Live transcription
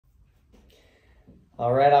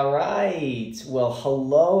All right. Well,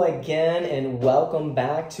 hello again and welcome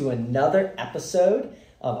back to another episode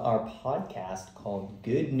of our podcast called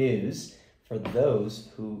Good News for Those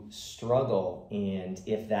Who Struggle. And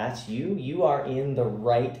if that's you, you are in the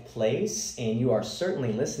right place and you are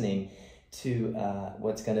certainly listening to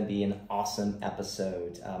what's going to be an awesome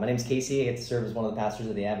episode. My name is Casey. I get to serve as one of the pastors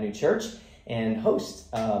of the Avenue Church and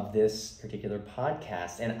host of this particular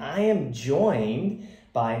podcast. And I am joined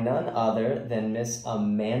by none other than Miss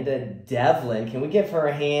Amanda Devlin. Can we give her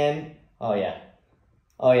a hand? Oh yeah.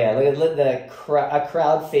 Look at a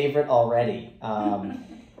crowd favorite already.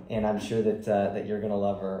 And I'm sure that you're going to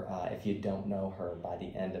love her if you don't know her by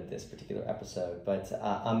the end of this particular episode. But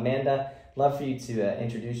Amanda, love for you to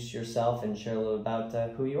introduce yourself and share a little about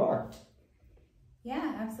who you are.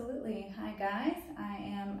 Yeah, absolutely. Hi, guys. I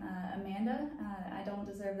am Amanda. I don't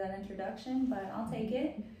deserve that introduction, but I'll take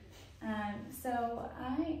it. So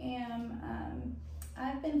I am,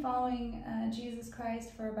 I've been following Jesus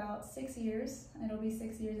Christ for about 6 years. It'll be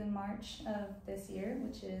 6 years in March of this year,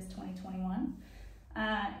 which is 2021.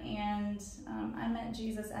 And I met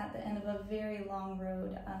Jesus at the end of a very long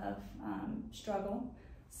road of struggle.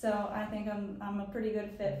 So I think I'm a pretty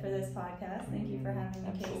good fit for this podcast. Thank you for having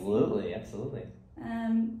me, Casey. Absolutely.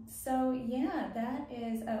 So yeah, that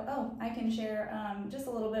is, I can share just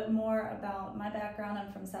a little bit more about my background.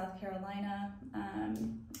 I'm from South Carolina.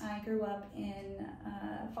 I grew up in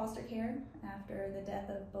foster care after the death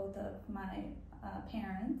of both of my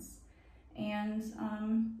parents. And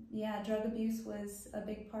drug abuse was a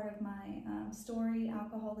big part of my story,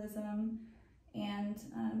 alcoholism, and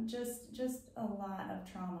just a lot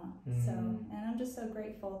of trauma. So, and I'm just so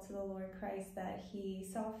grateful to the Lord Christ that He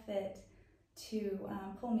saw fit to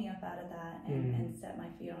pull me up out of that and set my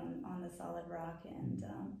feet on the solid rock. And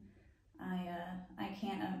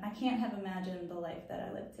I can't have imagined the life that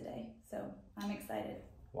I live today. So I'm excited.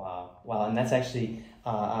 Wow, and that's actually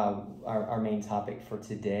our main topic for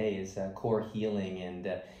today is core healing,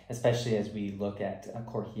 and especially as we look at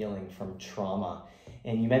core healing from trauma.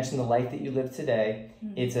 And you mentioned the life that you live today.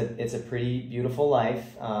 It's a pretty beautiful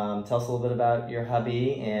life. Tell us a little bit about your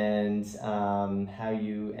hubby and how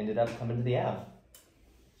you ended up coming to the Ave.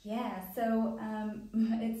 Yeah, so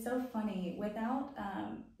it's so funny.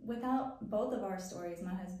 Without both of our stories,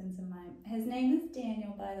 my husband's and mine. His name is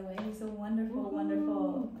Daniel, by the way. He's a wonderful,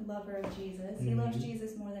 wonderful lover of Jesus. He loves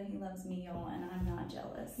Jesus more than he loves me, y'all, and I'm not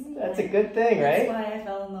jealous. That's a good thing, right? That's why I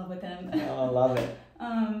fell in love with him. Oh, I love it.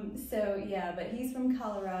 But he's from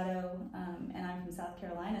Colorado, and I'm from South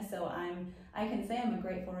Carolina. So I can say I'm a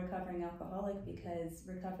grateful recovering alcoholic because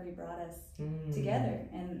recovery brought us together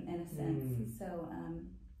in a sense. So,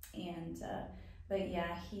 but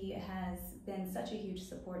yeah, he has been such a huge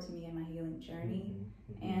support to me in my healing journey,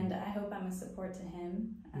 and I hope I'm a support to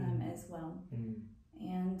him as well.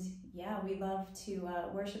 And yeah, we love to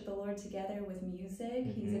worship the Lord together with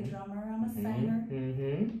music. He's a drummer, I'm a singer.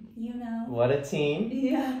 You know. What a team.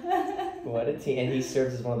 Yeah. What a team. And he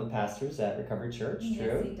serves as one of the pastors at Recovery Church, yes,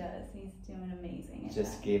 true? Yes, he does. He's doing amazing.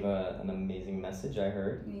 Just gave an amazing message, I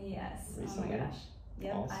heard. Yes. Recently. Oh my gosh.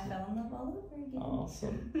 Yep, awesome. I fell in love all over again.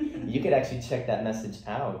 Awesome. You could actually check that message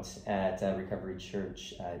out at Recovery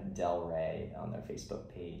Church Delray on their Facebook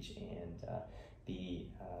page and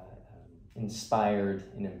be inspired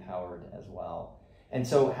and empowered as well. And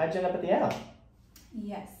so how'd you end up at the Ave?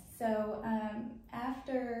 Yes. So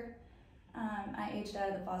after I aged out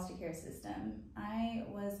of the foster care system, I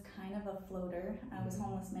was kind of a floater. I was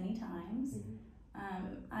homeless many times.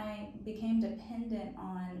 I became dependent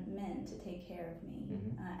on men to take care of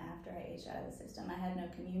me after I aged out of the system. I had no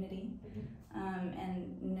community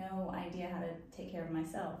and no idea how to take care of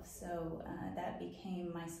myself. So that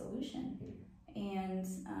became my solution. And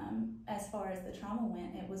as far as the trauma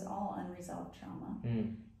went, it was all unresolved trauma.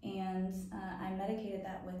 And I medicated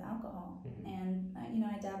that with alcohol. And,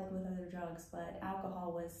 I dabbled with other drugs, but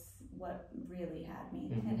alcohol was what really had me.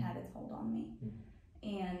 It had its hold on me.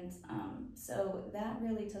 And so that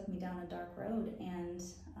really took me down a dark road. And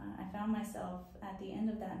I found myself at the end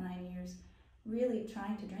of that 9 years really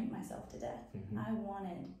trying to drink myself to death. I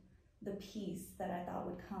wanted the peace that I thought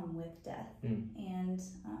would come with death. And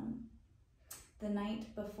the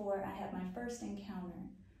night before I had my first encounter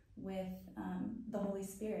with the Holy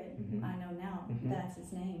Spirit, I know now that's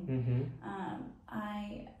his name,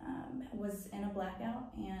 I was in a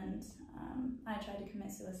blackout and I tried to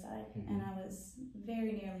commit suicide and I was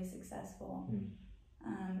very nearly successful.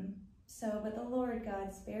 But the Lord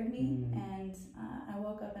God spared me and I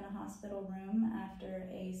woke up in a hospital room after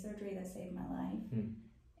a surgery that saved my life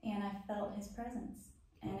and I felt his presence,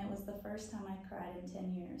 and it was the first time I cried in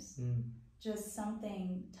 10 years. just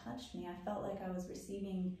something touched me. I felt like I was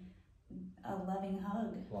receiving a loving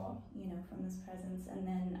hug, Wow. you know, from this presence. And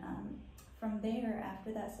then from there,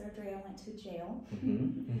 after that surgery, I went to jail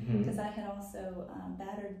because I had also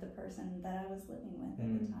battered the person that I was living with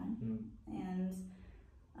at the time. And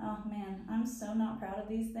oh man, I'm so not proud of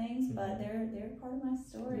these things, but they're part of my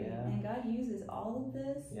story. Yeah. And God uses all of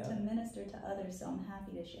this Yeah. to minister to others, so I'm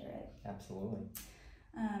happy to share it. Absolutely.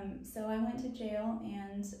 So I went to jail,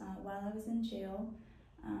 and while I was in jail,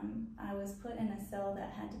 I was put in a cell that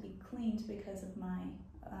had to be cleaned because of my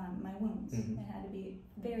wounds. It had to be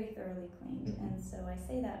very thoroughly cleaned. And so I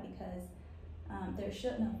say that because there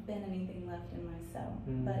shouldn't have been anything left in my cell.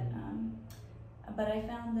 But I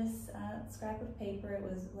found this scrap of paper. It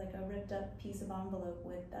was like a ripped up piece of envelope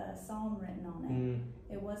with a psalm written on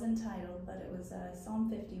it. It wasn't titled, but it was Psalm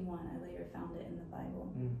 51. I later found it in the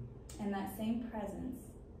Bible. And that same presence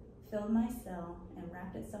filled my cell and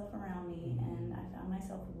wrapped itself around me, and I found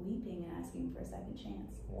myself weeping and asking for a second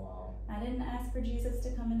chance. Wow. I didn't ask for Jesus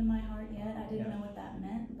to come into my heart yet. I didn't know what that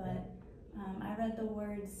meant, but I read the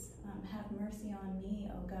words, have mercy on me,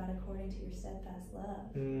 O God, according to your steadfast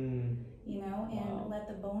love. You know, and let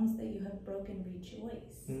the bones that you have broken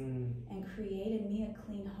rejoice, and created me a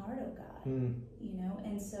clean heart, O God. You know,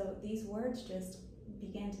 and so these words just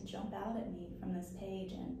began to jump out at me from this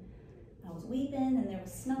page, and I was weeping, and there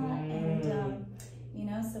was snot, and you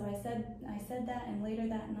know, so I said that, and later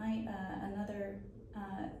that night, another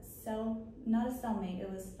not a cellmate, it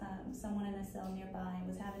was someone in a cell nearby,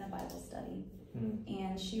 was having a Bible study,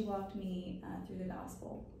 and she walked me through the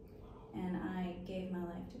gospel, and I gave my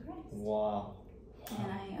life to Christ. Wow.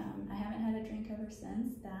 And I haven't had a drink ever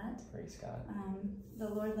since that. Praise God. The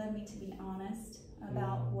Lord led me to be honest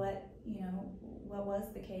about what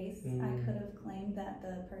was the case. I could have claimed that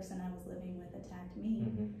the person I was living with attacked me.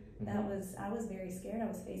 I was very scared. I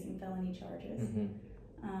was facing felony charges.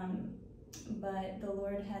 But the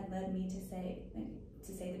Lord had led me to say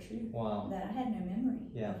the truth. Wow. That I had no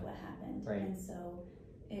memory of what happened. Right. And so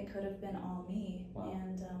it could have been all me. Wow.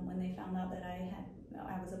 And when they found out that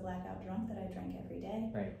I was a blackout drunk, that I drank every day,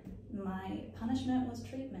 right, my punishment was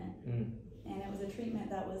treatment. And it was a treatment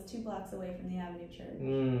that was 2 blocks away from the Avenue Church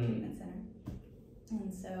Treatment Center.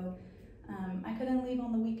 And so I couldn't leave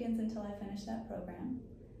on the weekends until I finished that program.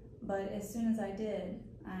 But as soon as I did,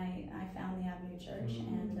 I found the Avenue Church,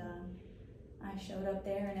 and I showed up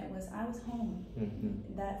there, and I was home.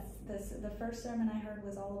 The first sermon I heard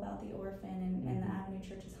was all about the orphan and the Avenue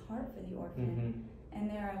Church's heart for the orphan. And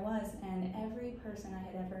there I was, and every person I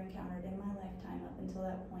had ever encountered in my lifetime up until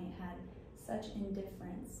that point had such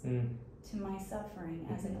indifference to my suffering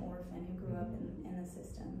as an orphan who grew up in the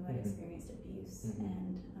system, who had experienced abuse,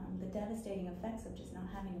 and the devastating effects of just not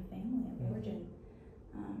having a family of origin.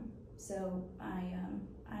 So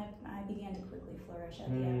I began to quickly flourish at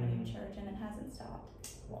the Avenue Church, and it hasn't stopped.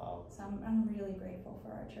 Wow. So I'm really grateful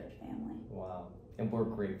for our church family. Wow. And we're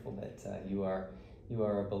grateful that you are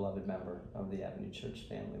a beloved member of the Avenue Church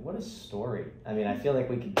family. What a story. I mean, I feel like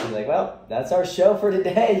we could be like, well, that's our show for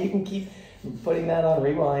today. You can keep putting that on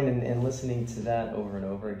rewind and listening to that over and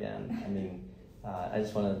over again. I mean, I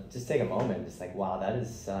just want to take a moment, just like, wow, that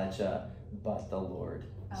is such a but the Lord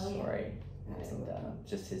story. Yeah. Absolutely. And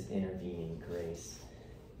just his intervening grace,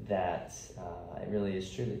 that it really is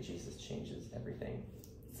true that Jesus changes everything.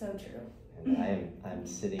 So true. And I'm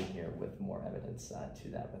sitting here with more evidence to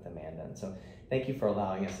that with Amanda. And so thank you for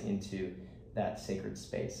allowing us into that sacred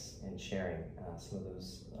space and sharing some of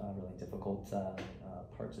those really difficult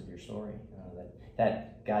parts of your story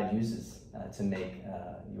that God uses to make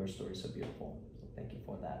your story so beautiful. So thank you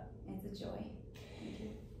for that. It's a joy. Thank you.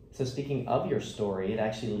 So speaking of your story, it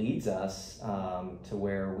actually leads us to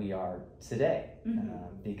where we are today,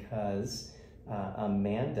 because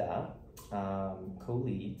Amanda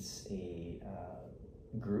co-leads a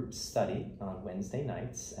group study on Wednesday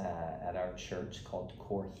nights at our church called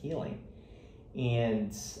Core Healing.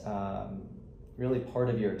 And really part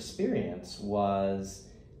of your experience was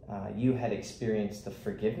you had experienced the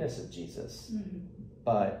forgiveness of Jesus,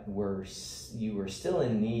 but you were still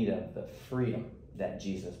in need of the freedom that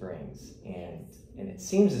Jesus brings. And it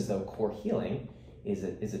seems as though Core Healing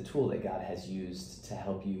is a tool that God has used to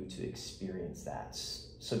help you to experience that.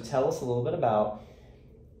 So tell us a little bit about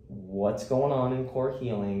what's going on in Core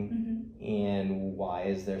Healing and why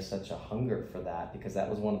is there such a hunger for that? Because that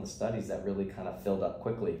was one of the studies that really kind of filled up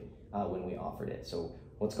quickly when we offered it. So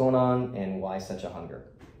what's going on and why such a hunger?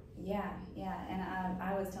 Yeah. And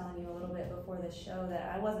I was telling you a little bit before the show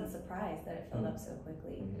that I wasn't surprised that it filled up so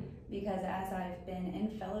quickly, because as I've been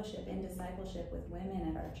in fellowship, in discipleship with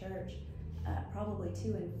women at our church, probably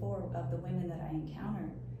 2 in 4 of the women that I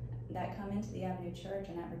encounter that come into the Avenue Church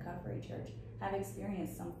and at Recovery Church have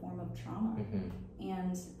experienced some form of trauma.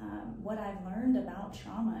 And what I've learned about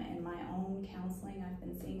trauma in my own counseling, I've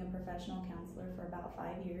been seeing a professional counselor for about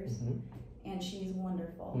 5 years, and she's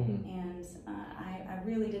wonderful. And I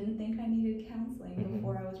really didn't think I needed counseling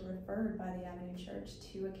before I was referred by the Avenue Church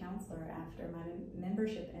to a counselor after my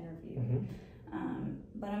membership interview.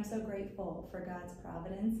 But I'm so grateful for God's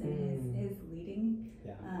providence and His leading,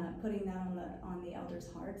 putting that on the elders'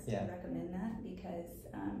 hearts to recommend that, because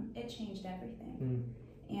it changed everything.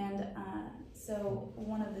 And so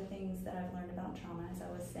one of the things that I've learned about trauma, as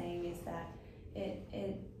I was saying, is that it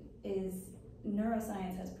is,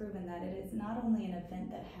 neuroscience has proven that it is not only an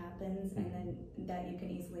event that happens and then that you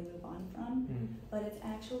can easily move on from, but it's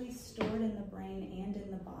actually stored in the brain and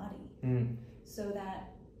in the body, so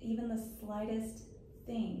that even the slightest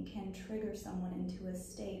thing can trigger someone into a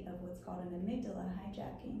state of what's called an amygdala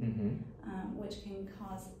hijacking, which can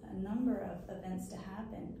cause a number of events to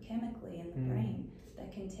happen chemically in the brain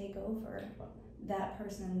that can take over that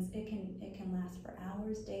person's. It can last for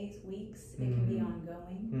hours, days, weeks. It can be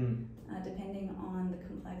ongoing, depending on the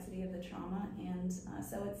complexity of the trauma. And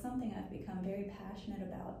so it's something I've become very passionate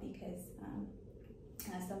about, because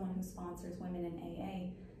as someone who sponsors women in AA,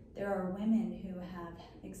 there are women who have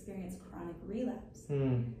experienced chronic relapse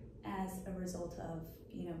as a result of,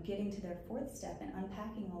 getting to their fourth step and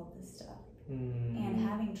unpacking all of this stuff and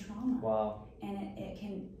having trauma. Wow. And it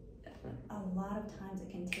can, a lot of times it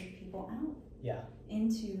can take people out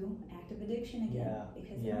into active addiction again,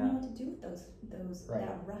 because they don't know what to do with those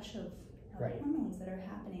that rush of hormones that are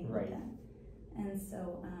happening with them. And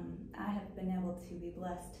so I have been able to be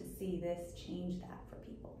blessed to see this change that for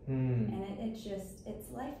people. And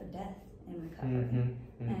it's life or death in recovery.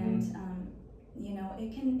 And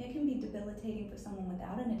it can be debilitating for someone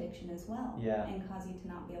without an addiction as well, and cause you to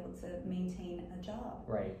not be able to maintain a job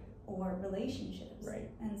or relationships.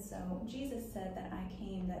 And so Jesus said that I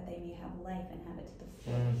came that they may have life and have it to the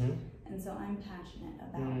full. And so I'm passionate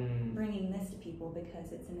about bringing this to people,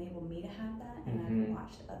 because it's enabled me to have that, and I've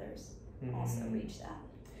watched others also reach that.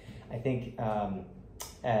 I think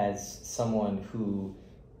as someone who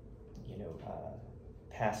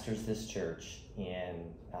pastors this church,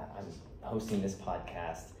 and I'm hosting this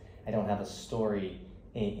podcast, I don't have a story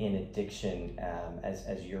in addiction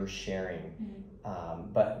as you're sharing,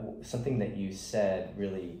 but something that you said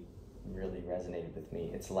really resonated with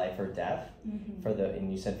me. It's life or death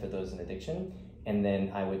and you said for those in addiction, and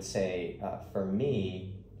then I would say for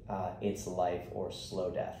me it's life or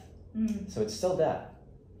slow death. So it's still death.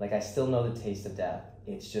 Like, I still know the taste of death.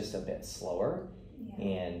 It's just a bit slower,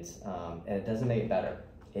 and it doesn't make it better.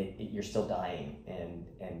 You're still dying, and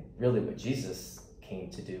really what Jesus came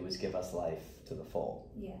to do was give us life to the full.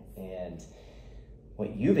 And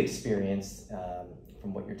what you've experienced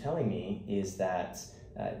from what you're telling me is that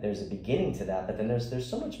there's a beginning to that, but then there's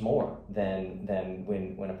so much more than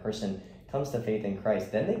when a person comes to faith in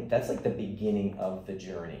Christ. Then that's like the beginning of the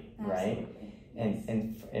journey. Absolutely. Right?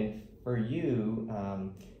 And for you,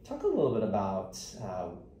 talk a little bit about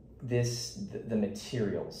the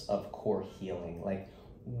materials of core healing. Like,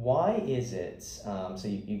 why is it, so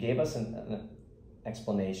you gave us an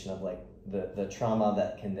explanation of like the trauma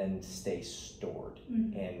that can then stay stored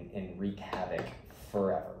and wreak havoc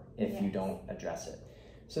forever if you don't address it.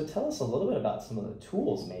 So tell us a little bit about some of the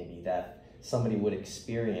tools maybe that somebody would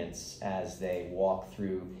experience as they walk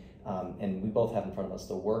through, and we both have in front of us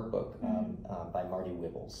the workbook by Marty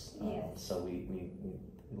Wibbles. So we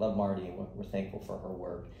love Marty, and we're thankful for her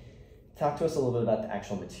work. Talk to us a little bit about the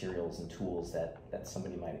actual materials and tools that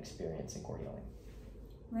somebody might experience in core healing.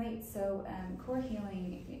 Right, so core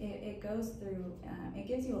healing, it goes through, it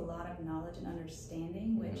gives you a lot of knowledge and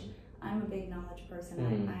understanding, which I'm a big knowledge person.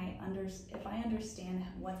 If I understand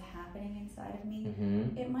what's happening inside of me,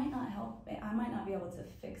 it might not help. I might not be able to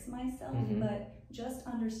fix myself, but just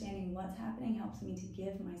understanding what's happening helps me to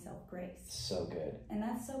give myself grace. So good. And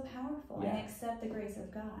that's so powerful. And accept the grace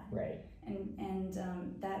of God. Right. And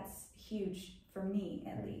that's huge for me,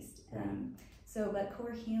 at least. But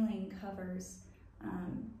core healing covers.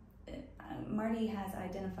 Marty has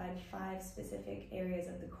identified 5 specific areas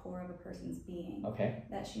of the core of a person's being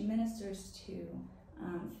that she ministers to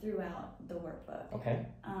throughout the workbook.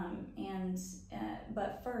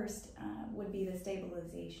 But first would be the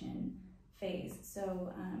stabilization phase.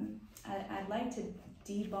 So I'd like to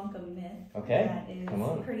debunk a myth that is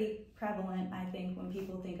pretty prevalent, I think, when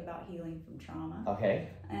people think about healing from trauma.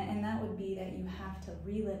 And that would be that you have to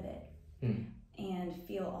relive it. And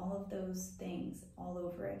feel all of those things all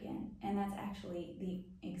over again. And that's actually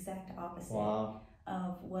the exact opposite.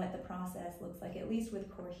 of what the process looks like, at least with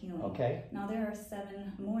core healing. Okay. Now there are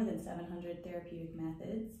more than 700 therapeutic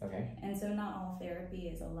methods. Okay. And so not all therapy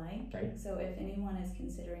is alike. Right. So if anyone is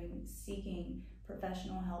considering seeking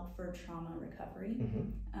professional help for trauma recovery,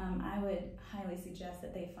 I would highly suggest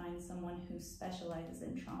that they find someone who specializes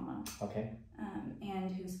in trauma. Okay.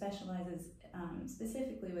 And who specializes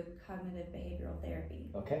specifically with cognitive behavioral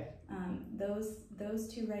therapy. Okay. Those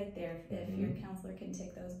two right there, if your counselor can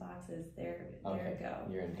tick those boxes, there you go.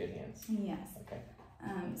 You're in good hands. Yes. Okay.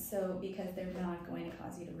 So because they're not going to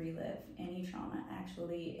cause you to relive any trauma,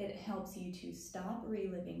 actually it helps you to stop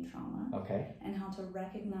reliving trauma. Okay. And how to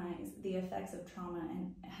recognize the effects of trauma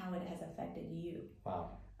and how it has affected you.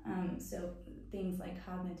 Wow. So things like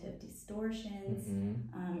cognitive distortions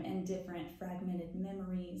and different fragmented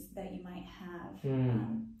memories that you might have.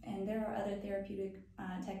 And there are other therapeutic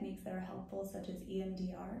techniques that are helpful, such as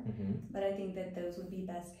EMDR, but I think that those would be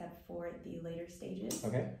best kept for the later stages.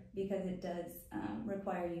 Okay. Because it does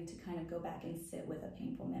require you to kind of go back and sit with a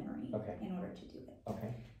painful memory in order to do it.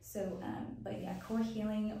 Okay. So, but yeah, core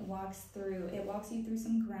healing walks you through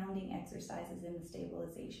some grounding exercises in the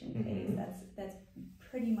stabilization phase. That's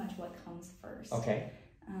pretty much what comes first. Okay.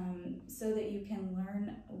 So that you can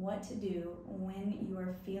learn what to do when you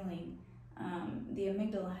are feeling the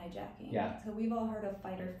amygdala hijacking. Yeah. So we've all heard of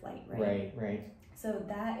fight or flight, right? Right. So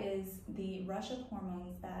that is the rush of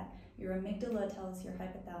hormones that your amygdala tells your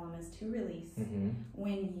hypothalamus to release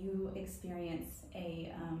when you experience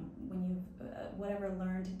when you whatever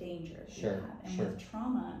learned danger you have. And with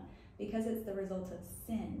trauma, because it's the result of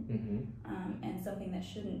sin and something that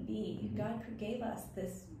shouldn't be, God gave us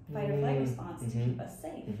this fight or flight response to keep us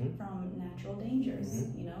safe from natural dangers.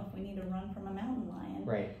 You know, if we need to run from a mountain lion,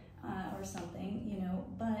 or something, you know.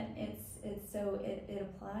 But it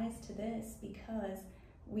applies to this because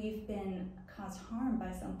we've been caused harm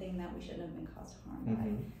by something that we shouldn't have been caused harm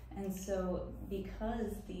by. And so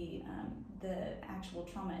because the actual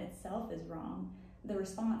trauma itself is wrong, the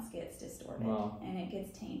response gets distorted and it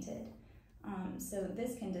gets tainted. So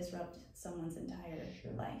this can disrupt someone's entire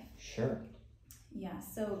life. Sure. Yeah,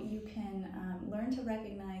 so you can learn to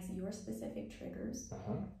recognize your specific triggers.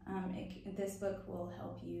 This book will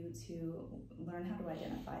help you to learn how to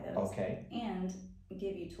identify those. Okay. And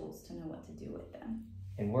give you tools to know what to do with them.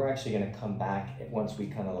 And we're actually going to come back once we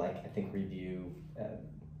kind of I think review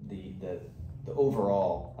the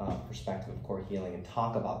overall perspective of core healing and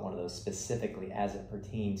talk about one of those specifically as it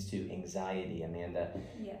pertains to anxiety. Amanda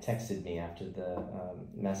texted me after the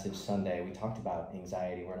message Sunday. We talked about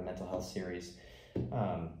anxiety. We're in a mental health series.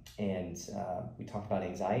 And we talked about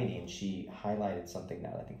anxiety, and she highlighted something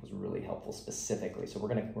that I think was really helpful specifically. So we're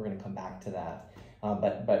gonna come back to that.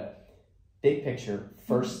 But big picture,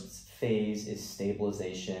 first phase is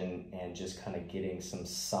stabilization and just kind of getting some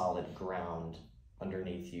solid ground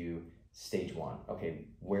underneath you. Stage one. Okay,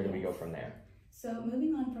 where do we go from there? So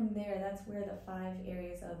moving on from there, that's where the 5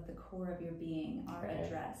 areas of the core of your being are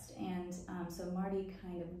addressed. And so Marty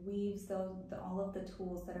kind of weaves all of the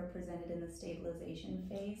tools that are presented in the stabilization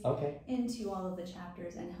phase into all of the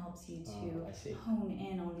chapters and helps you to hone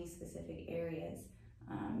in on these specific areas.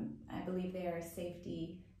 I believe they are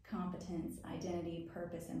safety, competence, identity,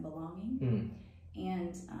 purpose, and belonging.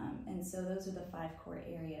 And so those are the 5 core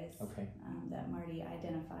areas that Marty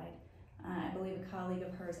identified. I believe a colleague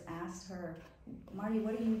of hers asked her, Marty,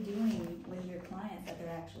 what are you doing with your clients that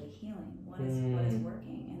they're actually healing? What is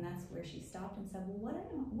working? And that's where she stopped and said, well,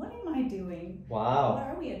 what am I doing? Wow. What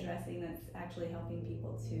are we addressing that's actually helping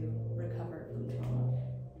people to recover from trauma?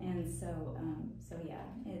 And so yeah,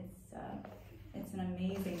 it's an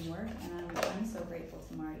amazing work, and I'm so grateful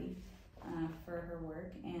to Marty for her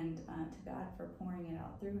work and to God for pouring it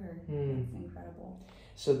out through her. It's incredible.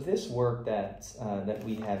 So this work that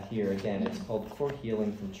we have here, again, it's called Core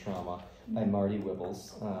Healing from Trauma by Marty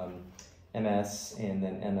Wibbles, MS and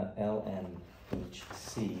then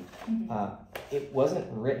LMHC. It wasn't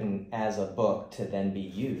written as a book to then be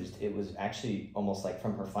used. It was actually almost like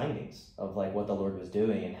from her findings of like what the Lord was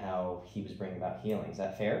doing and how he was bringing about healing. Is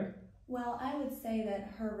that fair? Well, I would say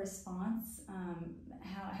that her response,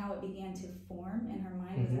 how it began to form in her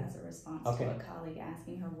mind was as a response to a colleague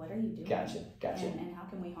asking her, what are you doing? Gotcha. And how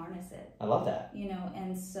can we harness it? I love that. You know,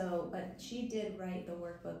 and so, but she did write the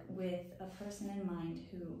workbook with a person in mind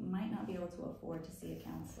who might not be able to afford to see a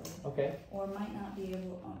counselor. Okay. Or might not be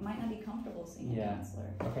comfortable seeing a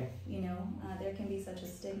counselor. Okay. You know, there can be such a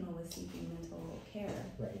stigma with seeking mental care.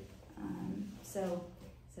 Right. So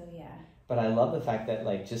yeah. But I love the fact that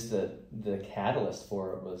like just the catalyst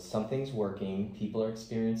for it was something's working, people are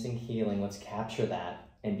experiencing healing, let's capture that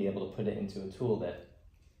and be able to put it into a tool that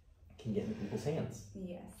can get in people's hands.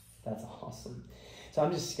 Yes. That's awesome. So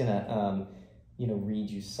I'm just gonna, read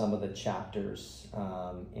you some of the chapters,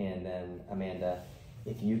 and then Amanda,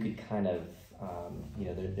 if you could kind of,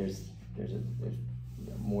 there's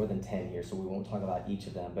more than 10 here, so we won't talk about each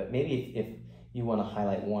of them. But maybe if you want to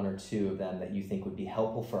highlight one or two of them that you think would be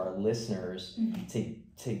helpful for our listeners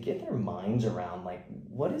to get their minds around, like,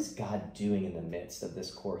 what is God doing in the midst of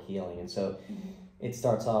this core healing? And so it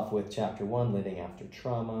starts off with chapter 1, living after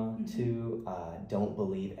trauma. 2, don't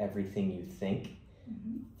believe everything you think.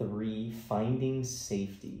 3, finding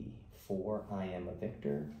safety. 4, I am a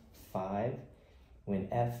victor. 5, when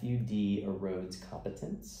FUD erodes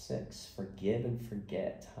competence. 6, forgive and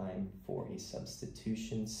forget, time for a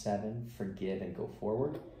substitution. 7, forgive and go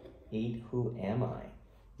forward. 8, who am I?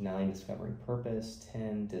 9, discovering purpose.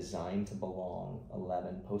 10, designed to belong.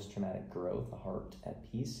 11, post-traumatic growth, a heart at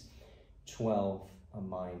peace. 12, a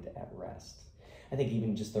mind at rest. I think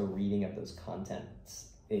even just the reading of those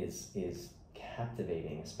contents is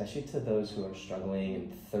captivating, especially to those who are struggling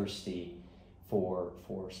and thirsty for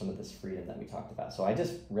some of this freedom that we talked about. So I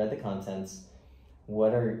just read the contents.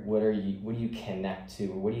 What do you connect to,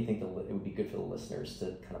 or what do you think it would be good for the listeners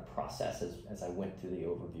to kind of process as I went through the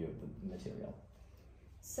overview of the material?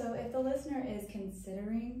 So if the listener is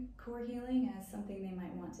considering core healing as something they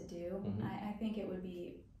might want to do, I think it would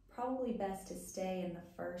be probably best to stay in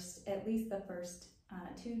at least the first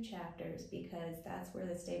 2 chapters, because that's where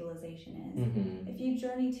the stabilization is. If you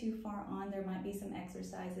journey too far on, there might be some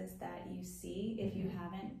exercises that you see if you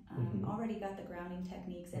haven't already got the grounding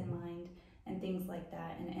techniques in mind and things like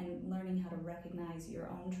that, and learning how to recognize your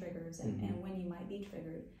own triggers and when you might be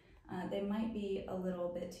triggered. They might be a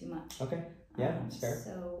little bit too much. Okay. Yeah, that's fair.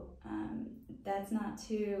 So that's not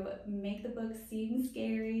to make the book seem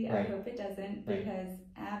scary. Right. I hope it doesn't, because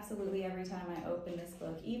absolutely every time I open this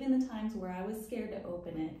book, even the times where I was scared to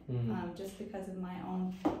open it, just because of my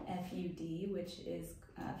own FUD, which is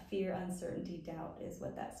fear, uncertainty, doubt, is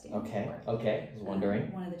what that stands for. Okay, I was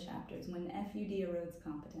wondering. One of the chapters, when FUD erodes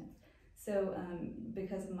competence. So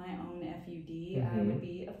because of my own FUD, I would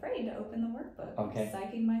be afraid to open the workbook,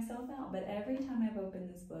 psyching myself out. But every time I've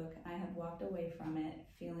opened this book, I have walked away from it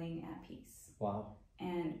feeling at peace. Wow.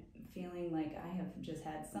 And feeling like I have just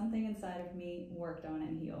had something inside of me worked on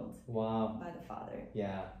and healed. Wow. By the Father.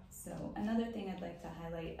 Yeah. So another thing I'd like to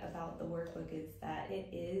highlight about the workbook is that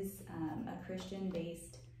it is a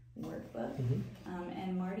Christian-based workbook.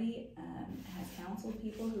 And Marty has counseled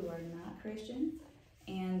people who are not Christians.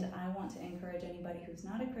 And I want to encourage anybody who's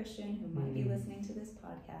not a Christian, who might be listening to this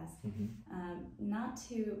podcast, not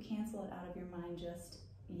to cancel it out of your mind just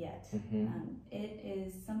yet. It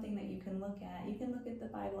is something that you can look at. You can look at the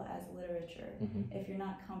Bible as literature if you're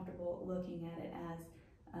not comfortable looking at it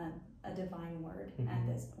as a divine word at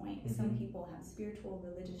this point. Some people have spiritual,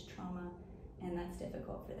 religious trauma, and that's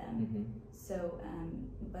difficult for them. So,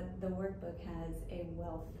 but the workbook has a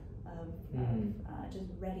wealth of just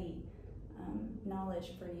ready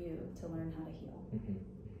knowledge for you to learn how to heal.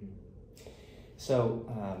 So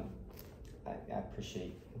I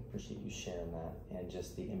appreciate you sharing that, and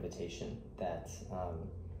just the invitation that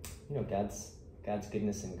God's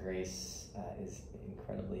goodness and grace is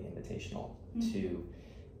incredibly invitational to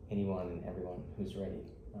anyone and everyone who's ready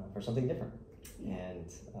for something different.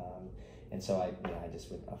 And so I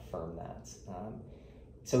just would affirm that.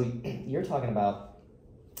 So you're talking about,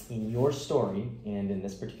 in your story and in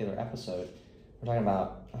this particular episode, we're talking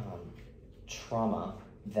about trauma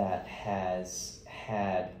that has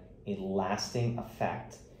had a lasting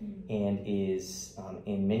effect and is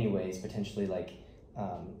in many ways potentially like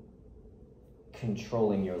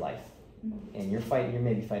controlling your life. And you're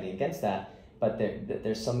maybe fighting against that, but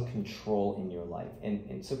there's some control in your life.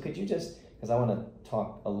 And so could you just, because I want to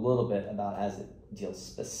talk a little bit about as it deals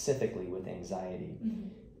specifically with anxiety,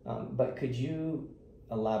 but could you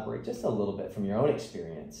elaborate just a little bit from your own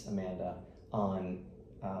experience, Amanda, on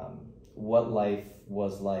what life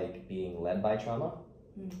was like being led by trauma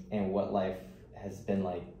and what life has been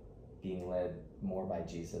like being led more by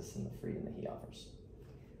Jesus and the freedom that he offers?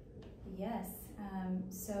 Yes.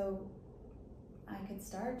 So I could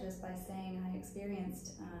start just by saying I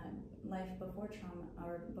experienced life before trauma,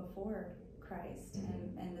 or before Christ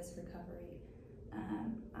and this recovery.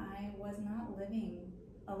 I was not living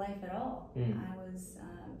a life at all. I was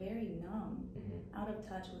very numb, out of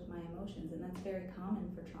touch with my emotions, and that's very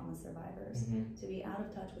common for trauma survivors, to be out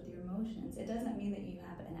of touch with your emotions. It doesn't mean that you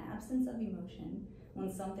have an absence of emotion.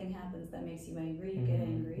 When something happens that makes you angry, you get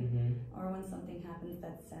angry, or when something happens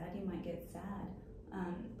that's sad, you might get sad.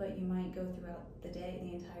 But you might go throughout the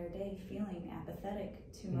entire day, feeling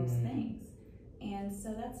apathetic to most things. And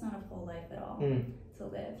so that's not a full life at all. to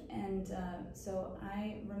live. And so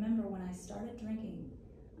I remember when I started drinking,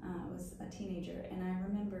 I was a teenager, and I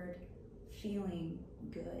remembered feeling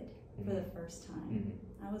good for the first time.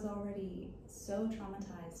 I was already so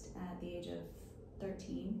traumatized at the age of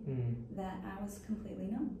 13 that I was completely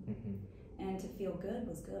numb. And to feel good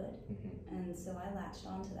was good. And so I latched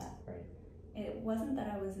onto that. Right. It wasn't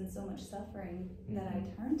that I was in so much suffering that I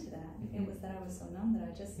turned to that. It was that I was so numb that I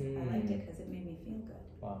liked it because it made me feel good.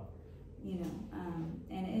 Wow. You know,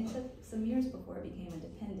 and it took some years before it became a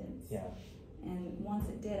dependence. Yeah. And once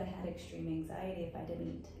it did, I had extreme anxiety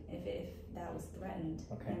if that was threatened.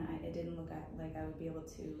 Okay. And it didn't look like I would be able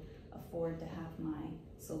to afford to have my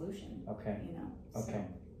solution. Okay. You know. Okay.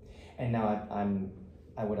 So. And now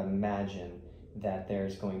I would imagine that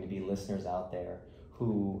there's going to be listeners out there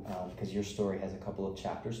who, because your story has a couple of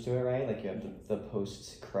chapters to it, right? Like you have the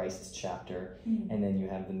post-Christ chapter, and then you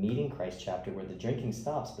have the meeting Christ chapter where the drinking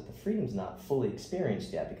stops, but the freedom's not fully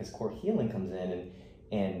experienced yet because core healing comes in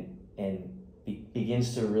and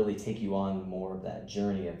begins to really take you on more of that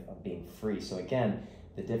journey of being free. So again,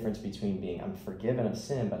 the difference between being I'm forgiven of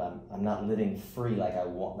sin, but I'm not living free like I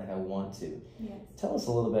want to. Yes. Tell us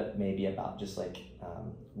a little bit maybe about just like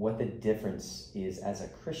what the difference is as a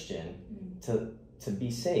Christian to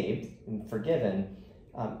be saved and forgiven,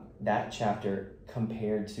 that chapter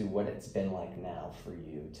compared to what it's been like now for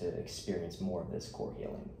you to experience more of this core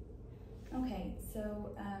healing. Okay,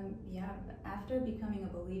 so after becoming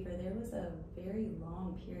a believer, there was a very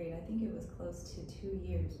long period, I think it was close to 2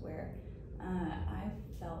 years, where I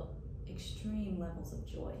felt extreme levels of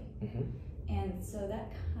joy. And so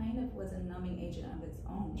that kind of was a numbing agent of its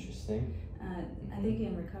own. Interesting. I think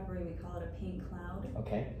in recovery we call it a pink cloud.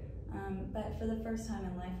 Okay. But for the first time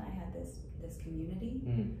in life, I had this community.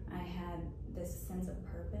 I had this sense of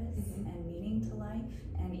purpose and meaning to life,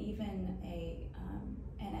 and even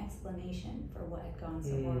an explanation for what had gone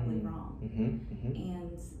so horribly wrong.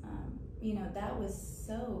 And you know, that was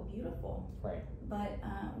so beautiful. Right. But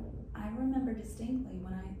I remember distinctly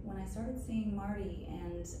when I started seeing Marty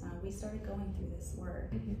and we started going through this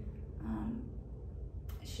work.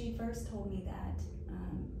 She first told me that.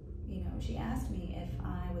 You know, she asked me if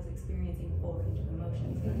I was experiencing a full range of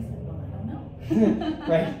emotions, and I said, well, I don't know.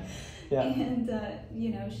 Right. Yeah. And,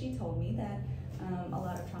 you know, she told me that a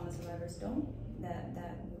lot of trauma survivors don't,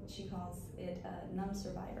 that she calls it a numb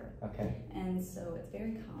survivor. Okay. And so it's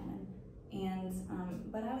very common. And,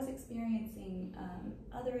 but I was experiencing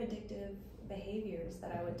other addictive behaviors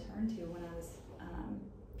that I would turn to when I was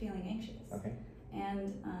feeling anxious. Okay.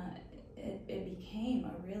 And it became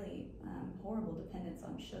a really horrible dependence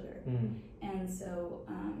on sugar. And so,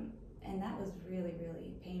 and that was really,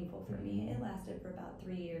 really painful for me. It lasted for about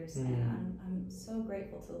 3 years, and I'm so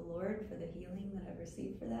grateful to the Lord for the healing that I've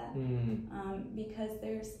received for that. Because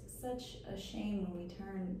there's such a shame when we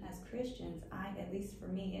turn as Christians. At least for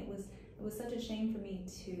me, it was such a shame for me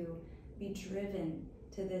to be driven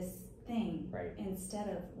to this thing instead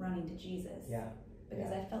of running to Jesus. Yeah.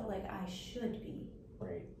 Because I felt like I should be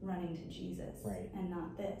running to Jesus and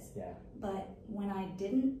not this. Yeah. But when I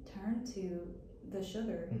didn't turn to the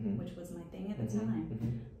sugar, which was my thing at the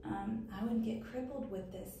time, I would get crippled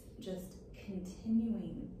with this just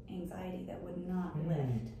continuing anxiety that would not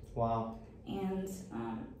lift. Wow. And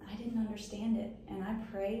I didn't understand it. And I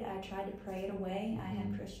tried to pray it away. I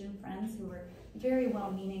had Christian friends who were very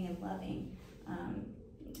well-meaning and loving.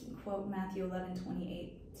 Quote Matthew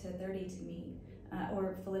 11:28-30 to me.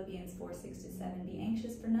 Or Philippians 4:6-7, be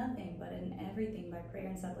anxious for nothing, but in everything by prayer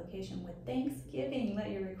and supplication with thanksgiving, let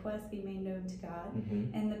your requests be made known to God,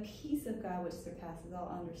 and the peace of God, which surpasses all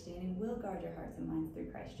understanding, will guard your hearts and minds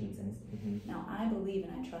through Christ Jesus. Now, I believe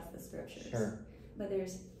and I trust the scriptures, but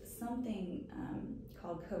there's something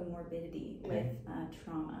called comorbidity with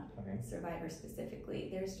trauma survivors specifically.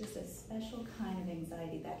 There's just a special kind of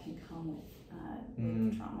anxiety that can come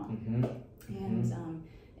with trauma, and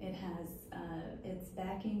it has its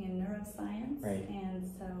backing in neuroscience, and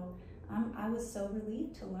so I was so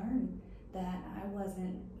relieved to learn that I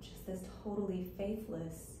wasn't just this totally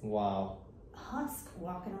faithless husk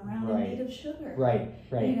walking around in need of sugar.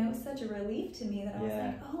 You know, it was such a relief to me that I was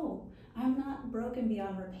like, oh, I'm not broken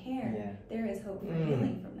beyond repair. There is hope for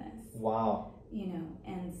healing from this. Wow. You know,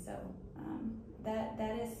 and so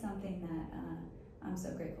that is something that I'm so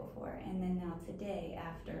grateful for. And then now today,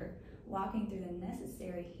 after walking through the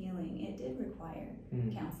necessary healing, it did require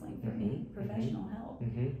counseling for me, professional help,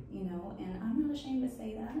 you know, and I'm not ashamed to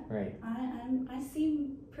say that. I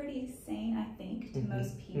seem pretty sane, I think, to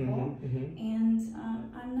most people, and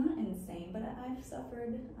I'm not insane, but I've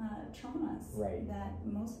suffered traumas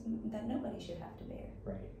that nobody should have to bear.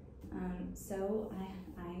 So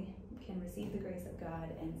I can receive the grace of God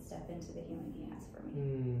and step into the healing He has for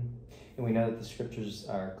me. And we know that the scriptures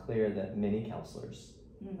are clear that many counselors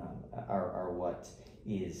are what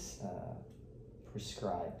is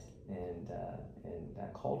prescribed and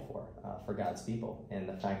called for God's people. And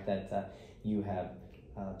the fact that you have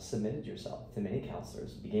submitted yourself to many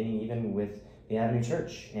counselors, beginning even with the Avenue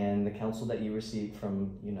Church and the counsel that you received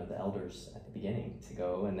from the elders at the beginning to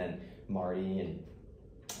go, and then Marty, and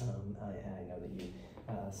I know that you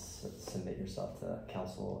submit yourself to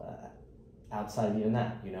counsel outside of even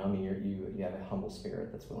that. You have a humble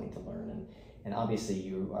spirit that's willing to learn, and obviously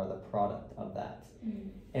you are the product of that.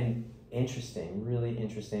 And really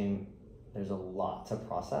interesting. There's a lot to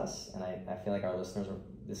process, and I feel like our listeners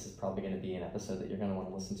this is probably going to be an episode that you're going to want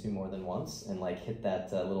to listen to more than once, and hit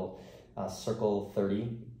that little circle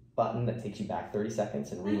 30 button that takes you back 30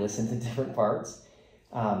 seconds and re-listen to different parts.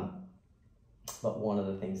 But one of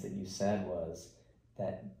the things that you said was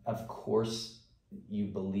that, of course, you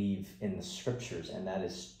believe in the scriptures, and that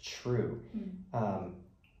is true.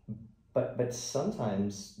 But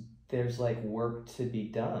sometimes there's work to be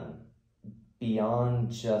done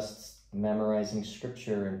beyond just memorizing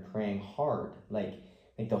scripture and praying hard. Like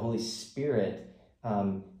the Holy Spirit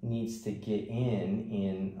needs to get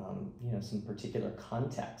in some particular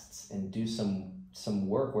contexts and do some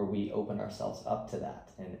work where we open ourselves up to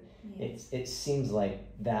that. And it seems like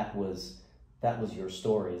that was your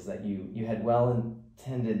story, is that you had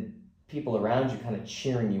well-intended people around you kind of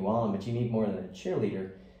cheering you on, but you need more than a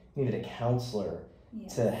cheerleader. You needed a counselor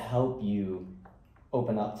to help you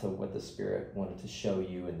open up to what the Spirit wanted to show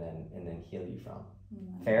you and then heal you from.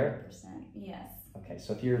 100%. Fair? Yes. Okay,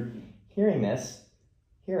 so if you're hearing this,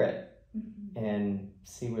 hear it and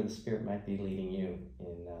see where the Spirit might be leading you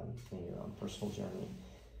in your own personal journey.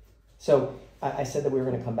 So I said that we were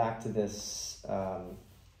going to come back to this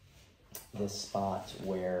spot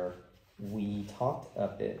where we talked a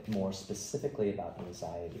bit more specifically about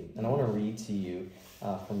anxiety. And I want to read to you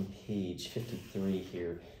from page 53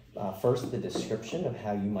 here. First, the description of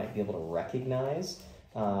how you might be able to recognize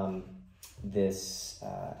this,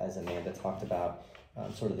 as Amanda talked about,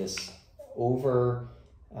 sort of this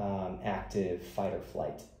active fight or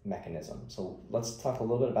flight mechanism. So let's talk a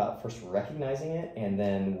little bit about first recognizing it, and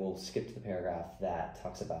then we'll skip to the paragraph that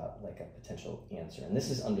talks about a potential answer. And this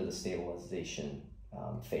is under the stabilization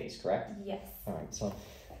phase, correct? Yes. All right, so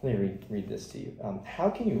let me read this to you. How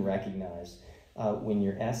can you recognize when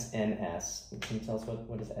your SNS, can you tell us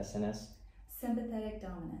what is SNS? Sympathetic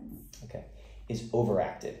dominance. Okay, is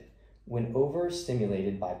overactive. When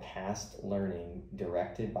overstimulated by past learning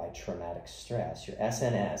directed by traumatic stress, your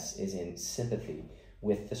SNS is in sympathy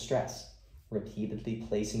with the stress, repeatedly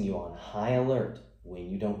placing you on high alert when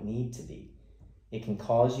you don't need to be. It can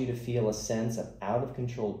cause you to feel a sense of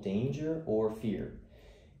out-of-control danger or fear.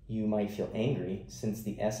 You might feel angry since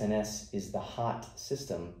the SNS is the hot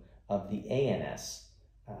system of the ANS.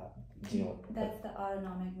 Do you know what that's the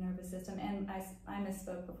autonomic nervous system, and I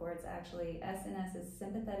misspoke before. It's actually SNS is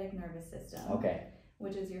sympathetic nervous system. Okay.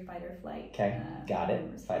 Which is your fight or flight. Okay, got it.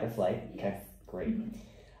 Response. Fight or flight. Yes. Okay, great.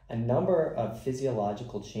 A number of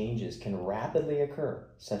physiological changes can rapidly occur,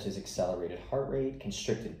 such as accelerated heart rate,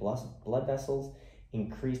 constricted blood vessels,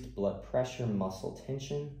 increased blood pressure, muscle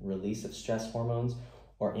tension, release of stress hormones,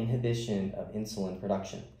 or inhibition of insulin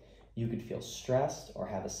production. You could feel stressed or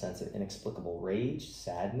have a sense of inexplicable rage,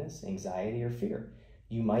 sadness, anxiety, or fear.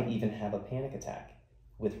 You might even have a panic attack.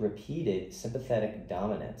 With repeated sympathetic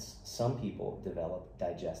dominance, some people develop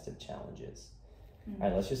digestive challenges. All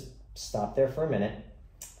right, let's just stop there for a minute.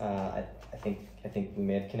 I think we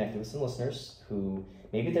may have connected with some listeners who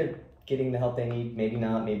maybe they're getting the help they need, maybe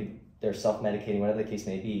not, maybe they're self-medicating, whatever the case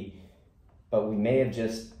may be, but we may have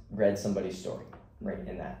just read somebody's story right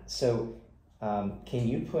in that. So can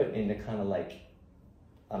you put into kind of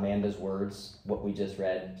Amanda's words what we just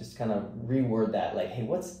read, just kind of reword that, hey,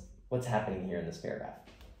 what's happening here in this paragraph?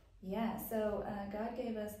 Yeah, so God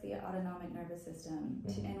gave us the autonomic nervous system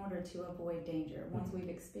in order to avoid danger. Once we've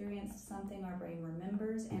experienced something, our brain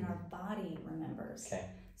remembers and our body remembers. Okay.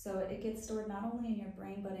 So it gets stored not only in your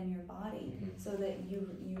brain but in your body, so that you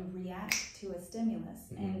react to a stimulus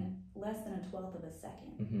in less than a 1/12 of a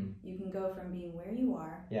second. You can go from being where you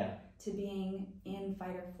are to being in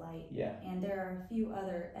fight or flight. And there are a few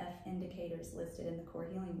other F indicators listed in the Core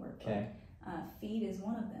Healing Workbook. Okay. Feed is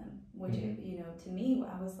one of them, which to me,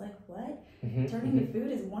 I was like, what? Turning to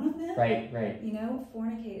food is one of them? Right.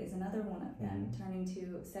 Fornicate is another one of them. Turning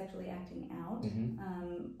to sexually acting out,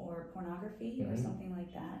 or pornography or something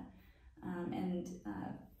like that. And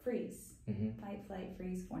freeze. Fight, flight,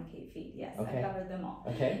 freeze, fornicate, feed. Yes, okay. I covered them all.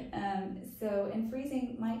 Okay. So, and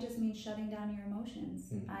freezing might just mean shutting down your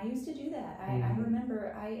emotions. I used to do that. I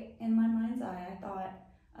remember in my mind's eye, I thought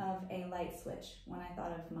of a light switch when I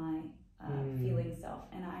thought of my feeling self,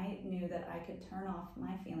 and I knew that I could turn off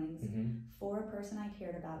my feelings for a person I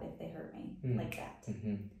cared about if they hurt me, like that.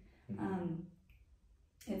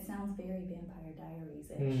 It sounds very Vampire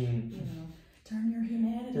Diaries-ish, turn your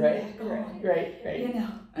humanity back on. Right.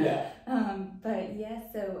 But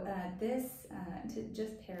yes, so this, to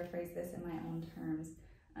just paraphrase this in my own terms,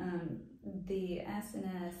 the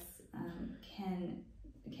SNS can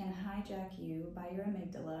hijack you by your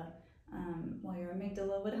amygdala. Well, your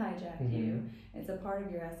amygdala would hijack you. It's a part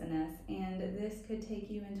of your SNS, and this could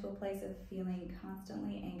take you into a place of feeling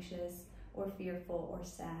constantly anxious or fearful or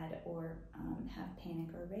sad or have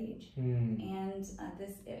panic or rage. And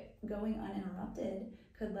going uninterrupted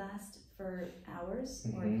could last for hours,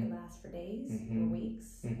 or it could last for days or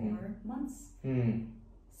weeks or months.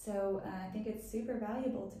 So I think it's super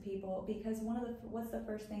valuable to people, because what's the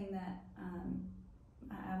first thing that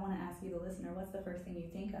I want to ask you, the listener, what's the first thing you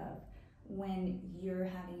think of when you're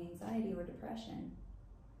having anxiety or depression?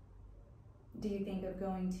 Do you think of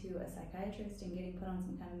going to a psychiatrist and getting put on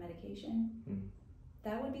some kind of medication?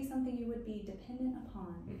 That would be something you would be dependent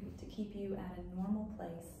upon to keep you at a normal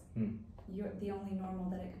place. You're the only normal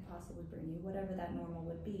that it could possibly bring you, whatever that normal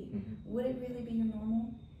would be. Would it really be your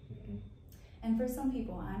normal? And for some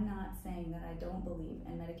people, I'm not saying that I don't believe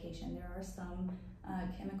in medication. There are some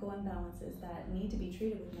chemical imbalances that need to be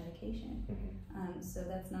treated with medication. So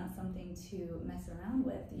that's not something to mess around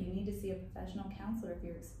with. You need to see a professional counselor if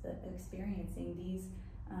you're experiencing these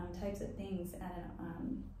types of things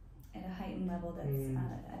at a heightened level, that's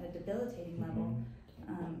at a debilitating level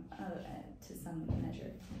to some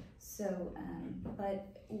measure. So,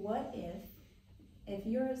 but what if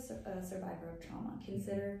you're a survivor of trauma,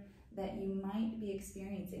 consider that you might be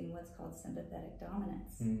experiencing what's called sympathetic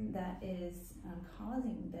dominance that is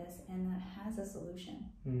causing this, and that has a solution.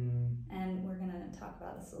 And we're going to talk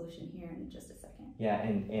about the solution here in just a second. Yeah,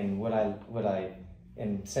 and what I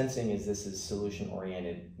am sensing is this is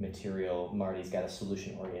solution-oriented material. Marty's got a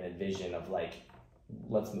solution-oriented vision of like,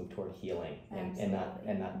 let's move toward healing and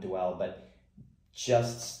not dwell. But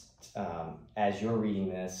just as you're reading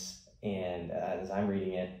this and as I'm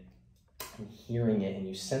reading it, and hearing it, and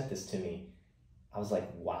you sent this to me, I was like,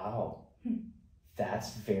 wow,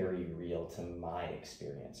 that's very real to my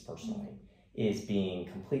experience personally, is being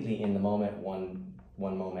completely in the moment one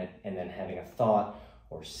moment, and then having a thought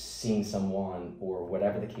or seeing someone or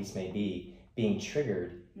whatever the case may be being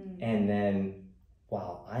triggered, and then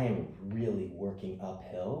wow, I am really working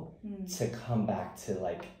uphill to come back to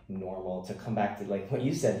like normal, to come back to like what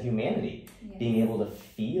you said, humanity, being able to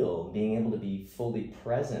feel, being able to be fully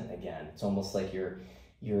present again. It's almost like you're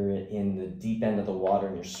in the deep end of the water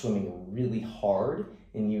and you're swimming really hard,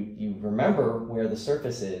 and you remember where the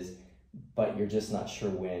surface is, but you're just not sure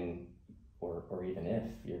when or even if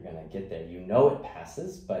you're gonna get there. You know it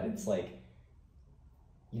passes, but it's like,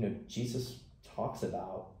 Jesus talks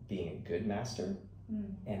about being a good master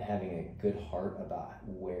and having a good heart about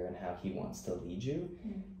where and how he wants to lead you.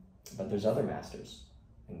 But there's other masters,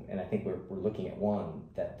 and I think we're looking at one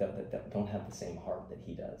that don't have the same heart that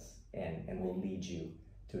he does, and will lead you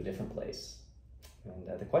to a different place.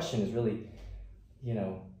 And the question is really,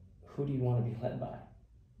 who do you want to be led by?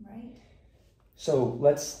 Right. So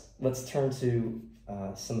let's turn to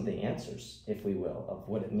some of the answers, if we will, of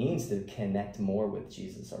what it means to connect more with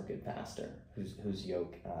Jesus, our good pastor, whose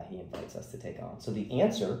yoke he invites us to take on. So the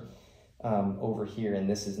answer over here, and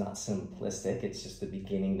this is not simplistic, it's just the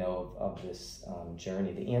beginning, though, of this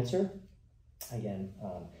journey. The answer, again,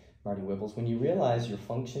 Marty Wibbles, when you realize you're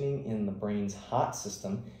functioning in the brain's hot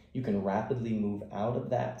system, you can rapidly move out of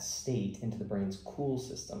that state into the brain's cool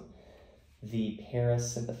system, the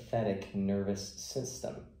parasympathetic nervous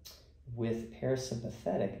system. With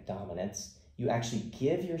parasympathetic dominance, you actually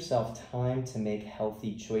give yourself time to make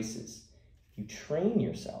healthy choices. You train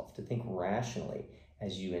yourself to think rationally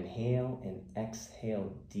as you inhale and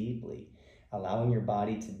exhale deeply, allowing your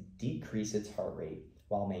body to decrease its heart rate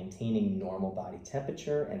while maintaining normal body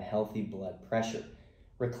temperature and healthy blood pressure.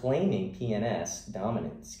 Reclaiming PNS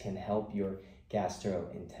dominance can help your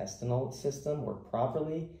gastrointestinal system work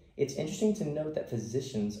properly. It's interesting to note that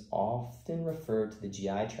physicians often refer to the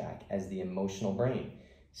GI tract as the emotional brain.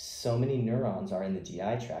 So many neurons are in the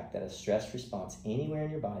GI tract that a stress response anywhere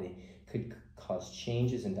in your body could cause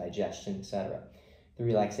changes in digestion, etc. The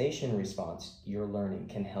relaxation response you're learning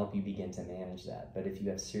can help you begin to manage that. But if you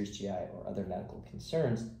have serious GI or other medical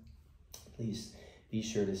concerns, please be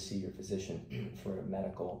sure to see your physician for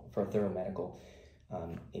a thorough medical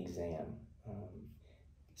exam.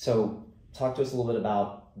 So talk to us a little bit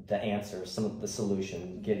about the answer, some of the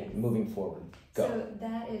solution, moving forward. Go. So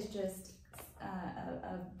that is just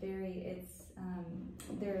a very,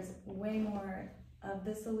 there's way more of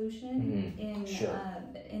the solution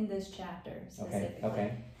in this chapter specifically.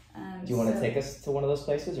 Okay. Do you want to take us to one of those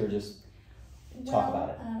places, or just talk about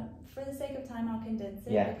it? For the sake of time, I'll condense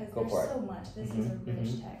it because go there's so much. This is a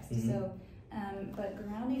rich text. So, but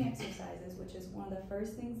grounding exercises, which is one of the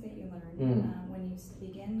first things that you learn when you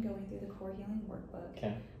begin going through the Core Healing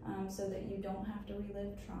Workbook, so that you don't have to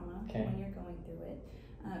relive trauma when you're going through it.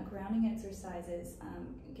 Grounding exercises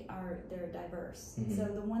they're diverse. So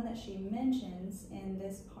the one that she mentions in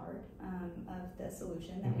this part of the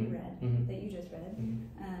solution that we read, that you just read,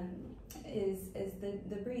 is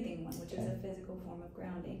the breathing one, which is a physical form of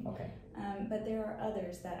grounding. But there are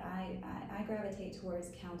others that I gravitate towards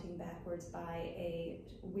counting backwards by a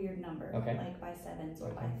weird number, like by sevens or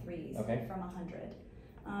by threes from 100.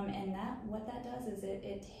 And what that does is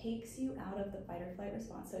it takes you out of the fight or flight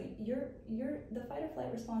response. So the fight or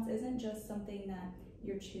flight response isn't just something that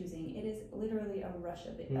you're choosing. It is literally a rush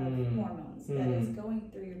of hormones that is going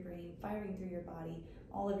through your brain, firing through your body.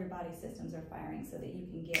 All of your body systems are firing so that you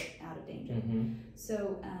can get out of danger.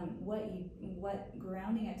 So what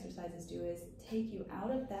grounding exercises do is take you out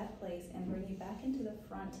of that place and bring you back into the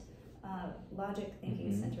front logic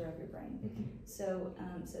thinking center of your brain. So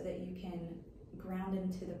that you can ground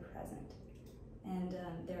into the present. And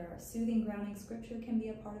there are soothing grounding. Scripture can be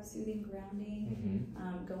a part of soothing grounding.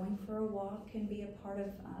 Going for a walk can be a part of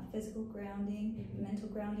physical grounding. Mental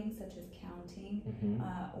grounding, such as counting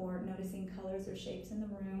or noticing colors or shapes in the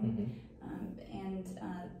room. And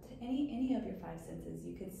any of your five senses.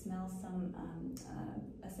 You could smell some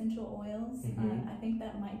essential oils. I think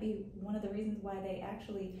that might be one of the reasons why they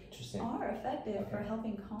actually are effective for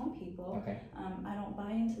helping calm people. I don't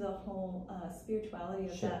buy into the whole spirituality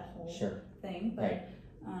of that whole thing,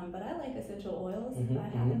 but I like essential oils. I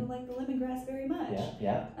happen to like the lemongrass very much.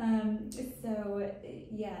 And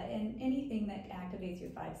anything that activates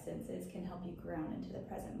your five senses can help you ground into the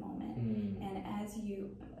present moment. And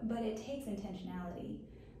but it takes intentionality.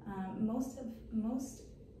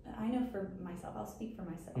 I know for myself, I'll speak for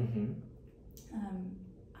myself.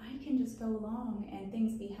 I can just go along and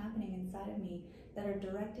things be happening inside of me that are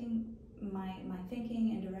directing my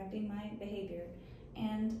thinking and directing my behavior,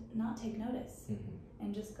 and not take notice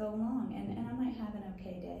and just go along. And I might have an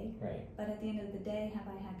okay day, but at the end of the day, have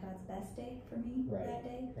I had God's best day for me that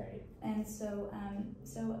day? And so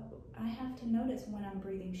I have to notice when I'm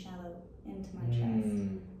breathing shallow into my chest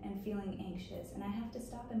and feeling anxious, and I have to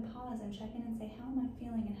stop and pause and check in and say, how am I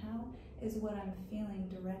feeling, and how is what I'm feeling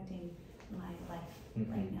directing my life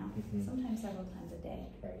right now? Sometimes several times a day,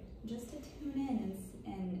 just to tune in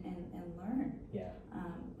and learn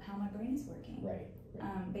how my brain is working.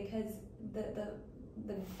 Because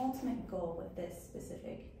the ultimate goal with this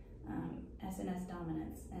specific SNS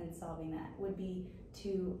dominance and solving that would be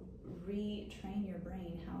to retrain your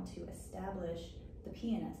brain how to establish the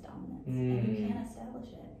PNS dominance, and you can establish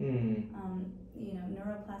it.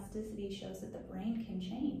 Neuroplasticity shows that the brain can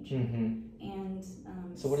change. And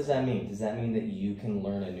so what does that mean? Does that mean that you can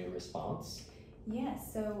learn a new response?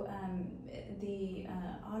 Yes, so the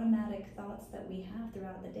automatic thoughts that we have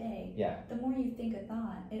throughout the day, the more you think a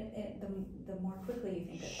thought, the more quickly you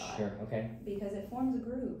think a thought. Because it forms a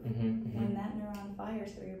groove. When that neuron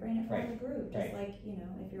fires through your brain, it forms a groove. Just like,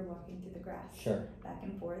 if you're walking through the grass back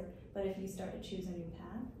and forth. But if you start to choose a new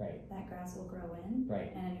path, that grass will grow in,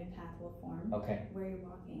 and a new path will form where you're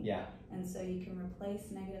walking. And so you can replace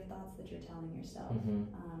negative thoughts that you're telling yourself.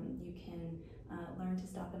 You can learn to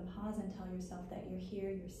stop and pause and tell yourself that you're here,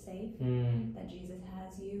 you're safe, that Jesus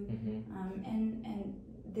has you. And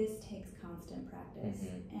this takes constant practice.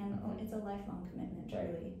 And it's a lifelong commitment,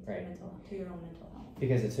 truly, to your own mental health.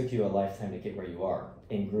 Because it took you a lifetime to get where you are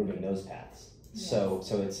in grooving those paths. So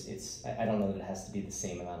it's I don't know that it has to be the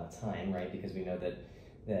same amount of time, right? Because we know that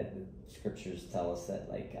the scriptures tell us that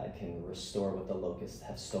God can restore what the locusts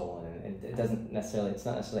have stolen, and it's not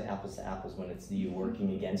necessarily apples to apples when it's you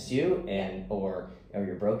working against you or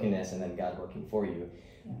your brokenness and then God working for you,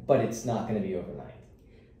 but it's not going to be overnight.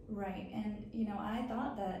 Right, and I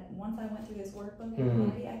thought that once I went through this workbook,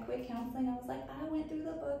 I quit counseling. I was like, I went through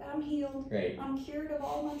the book, I'm healed, I'm cured of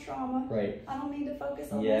all my trauma. I don't need to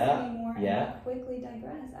focus on this anymore. And I quickly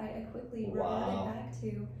digressed. I quickly reverted back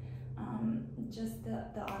to just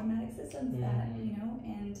the automatic systems that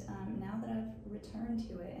and now that I've returned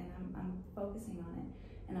to it and I'm focusing on it,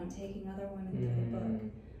 and I'm taking other women through the book.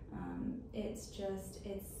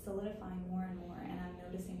 It's solidifying more and more, and I'm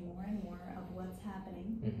noticing more and more of what's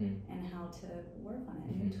happening and how to work on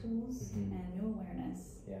it. New tools and new awareness.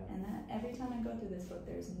 Yeah. And that every time I go through this book,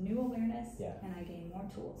 there's new awareness and I gain more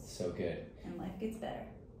tools. So good. And life gets better.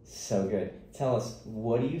 So good. Tell us,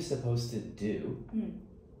 what are you supposed to do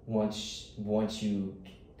once you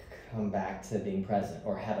come back to being present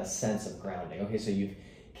or have a sense of grounding? Okay, so you've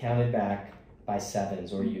counted back by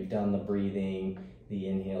sevens, or you've done the breathing, the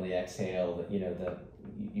inhale, the exhale,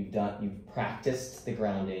 you've practiced the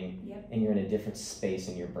grounding, and you're in a different space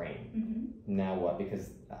in your brain. Now what? Because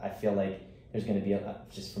I feel like there's going to be,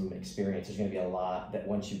 just from experience, there's going to be a lot that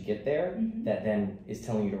once you get there, that then is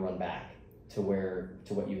telling you to run back to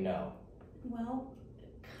what you know. Well,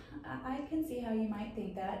 I can see how you might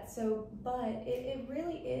think that. So, but it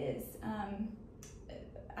really is.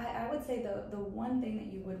 I would say the one thing that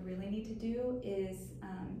you would really need to do is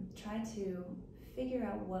try to figure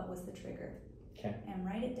out what was the trigger. Okay. And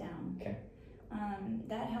write it down. Okay.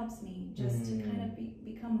 That helps me just to kind of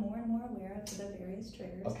become more and more aware of the various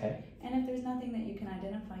triggers. Okay. And if there's nothing that you can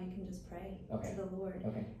identify, you can just pray to the Lord.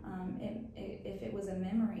 Okay. If it was a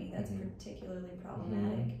memory that's particularly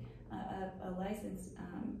problematic, a licensed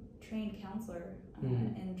trained counselor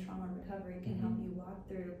in trauma recovery can help you walk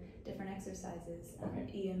through different exercises.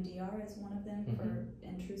 EMDR is one of them for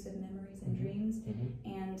intrusive memories and dreams.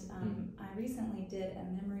 And I recently did a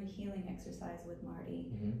memory healing exercise with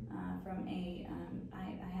Marty from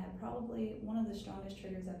I had probably one of the strongest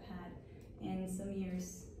triggers I've had in some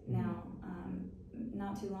years now,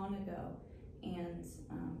 not too long ago. And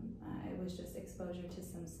it was just exposure to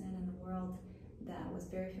some sin in the world that was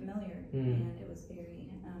very familiar, and it was very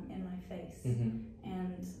in my face.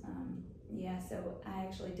 And so I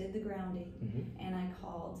actually did the grounding, and I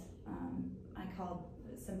called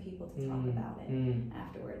some people to talk about it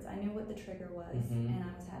afterwards. I knew what the trigger was, and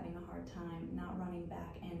I was having a hard time not running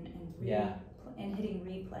back and hitting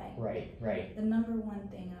replay. Right. The number one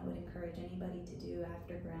thing I would encourage anybody to do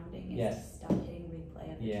after grounding is to stop hitting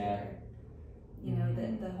replay of the trigger. You know,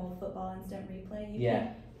 the whole football instant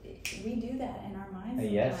replay. We do that in our minds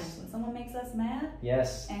sometimes. When someone makes us mad,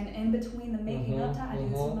 and in between the making up time, I do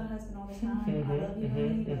this with my husband all the time. I love you,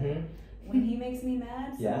 honey, but when he makes me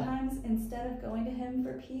mad, sometimes instead of going to him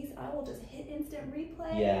for peace, I will just hit instant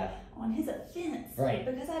replay on his offense,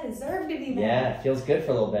 because I deserve to be mad. Yeah, it feels good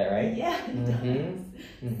for a little bit, right? Yeah, it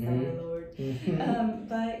does. Sorry, Lord.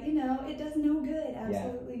 But you know, it does no good.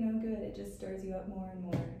 Absolutely no good. It just stirs you up more and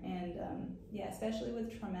more. And especially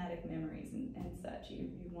with traumatic memories and such, you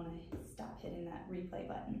want to stop hitting that replay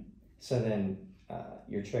button. So then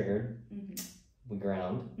you're triggered. We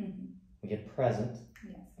ground. We get present.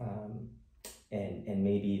 And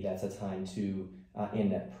maybe that's a time to, in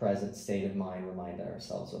that present state of mind, remind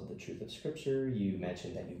ourselves of the truth of Scripture. You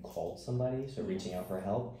mentioned that you called somebody, so reaching out for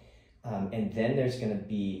help. And then there's going to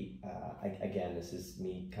be, again, this is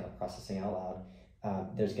me kind of processing out loud,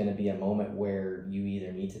 there's going to be a moment where you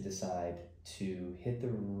either need to decide to hit the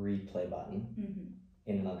replay button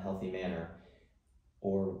in an unhealthy manner,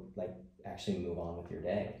 or like actually move on with your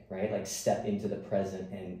day, right? Like step into the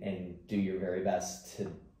present and do your very best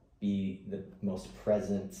to be the most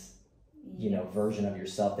present, version of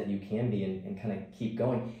yourself that you can be, and kind of keep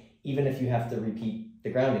going, even if you have to repeat the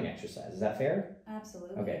grounding exercise. Is that fair?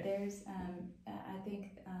 Absolutely. Okay. There's, I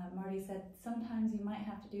think Marty said sometimes you might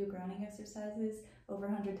have to do grounding exercises over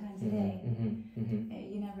 100 times a day.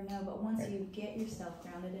 You never know, but once you get yourself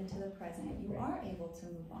grounded into the present, you are able to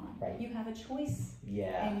move on. You have a choice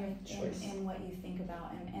in what you think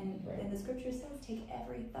about, and the Scripture says, take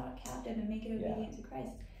every thought captive and make it obedient to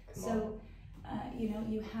Christ. You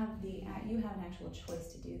have an actual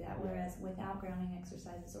choice to do that. Whereas without grounding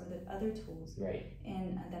exercises or the other tools,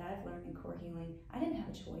 that I've learned in core healing, I didn't have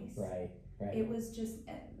a choice. It was just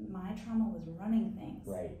my trauma was running things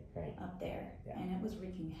up there, and it was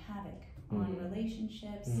wreaking havoc on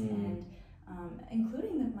relationships and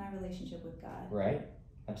including my relationship with God. Right,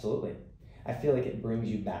 absolutely. I feel like it brings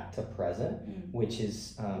you back to present, which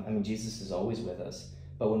is, Jesus is always with us.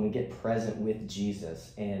 But when we get present with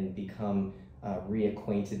Jesus and become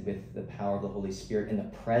reacquainted with the power of the Holy Spirit in the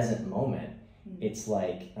present moment, it's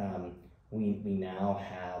like we now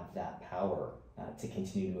have that power to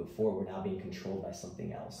continue to move forward. We're now being controlled by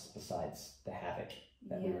something else besides the havoc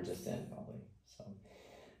that we were just in, probably. So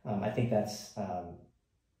I think that's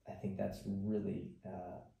really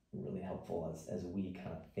really helpful as we kind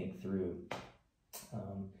of think through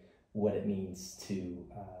what it means to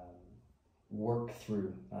work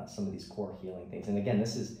through some of these core healing things. And again,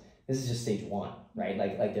 this is this is just stage one, right?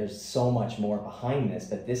 Like there's so much more behind this,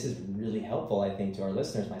 but this is really helpful, I think, to our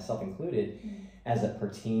listeners, myself included, as it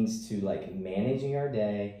pertains to like managing our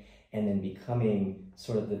day and then becoming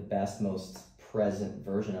sort of the best, most present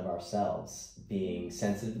version of ourselves, being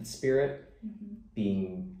sensitive to the Spirit,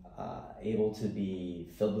 being able to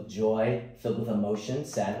be filled with joy, filled with emotion,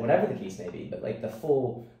 sad, whatever the case may be, but like the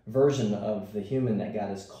full version of the human that God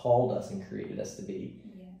has called us and created us to be.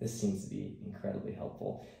 Yes. This seems to be incredibly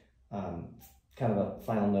helpful. Kind of a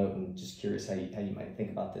final note, and just curious how you might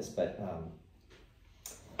think about this, but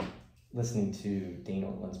listening to Dane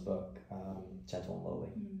Ortland's book, Gentle and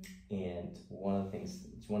Lowly, and one of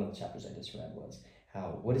the chapters I just read was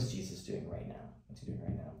what is Jesus doing right now? What's he doing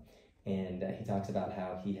right now? And he talks about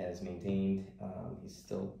how he has maintained, he's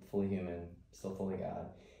still fully human, still fully God.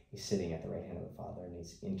 He's sitting at the right hand of the Father, and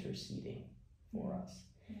he's interceding for us.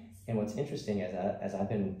 Yes. And what's interesting as I've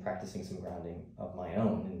been practicing some grounding of my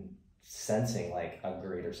own and sensing like a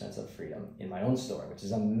greater sense of freedom in my own story, which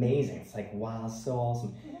is amazing. It's like, wow, so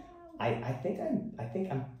awesome. I think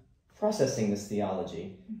I'm processing this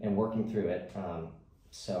theology and working through it.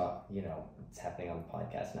 So it's happening on the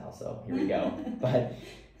podcast now. So here we go.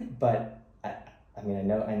 But I mean,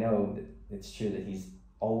 I know that it's true that he's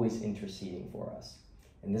always interceding for us.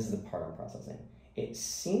 And this is the part I'm processing. It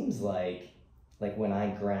seems like when I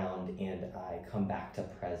ground and I come back to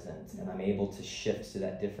present and I'm able to shift to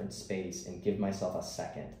that different space and give myself a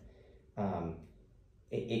second,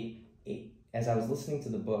 as I was listening to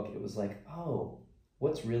the book, it was like, oh,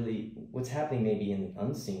 what's happening maybe in the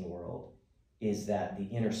unseen world is that the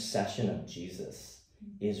intercession of Jesus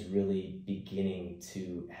is really beginning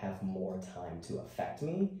to have more time to affect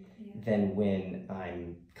me than when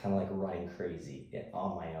I'm kind of like running crazy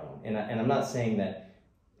on my own. And I'm not saying that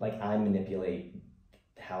like I manipulate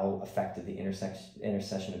how effective the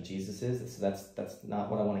intercession of Jesus is. So that's not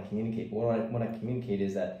what I want to communicate. What I want to communicate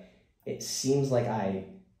is that it seems like I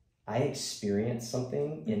experience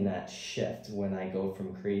something in that shift when I go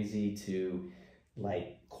from crazy to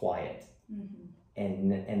like quiet.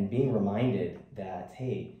 And being reminded that,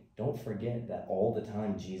 hey, don't forget that all the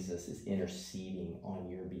time Jesus is interceding on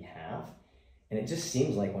your behalf. And it just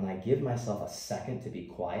seems like when I give myself a second to be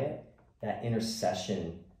quiet, that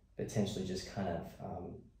intercession potentially just kind of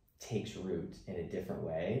takes root in a different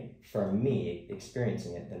way for me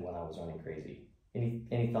experiencing it than when I was running crazy.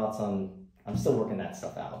 Any thoughts on, I'm still working that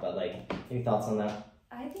stuff out, but like any thoughts on that?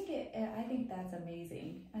 I think that's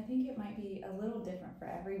amazing. I think it might be a little different for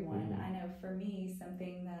everyone. I know for me,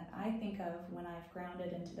 something that I think of when I've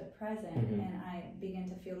grounded into the present and I begin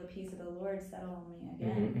to feel the peace of the Lord settle on me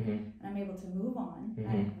again, and I'm able to move on.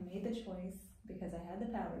 I made the choice because I had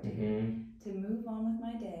the power to move on with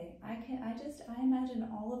my day. I imagine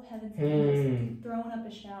all of heaven's angels throwing up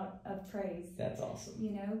a shout of praise. That's awesome.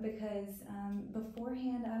 Because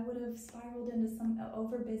beforehand I would have spiraled into some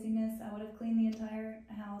over busyness. I would have cleaned the entire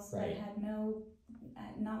house, but had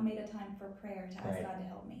not made a time for prayer to ask God to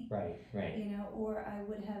help me. Right. Or I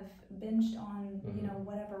would have binged on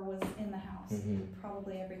whatever was in the house,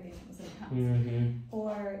 probably everything that was in the house,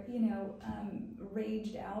 or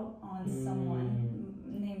raged out on someone,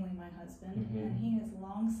 namely my husband, and he has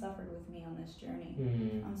long suffered with me on this journey.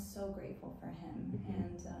 I'm so grateful for him,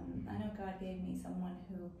 and I know God gave me someone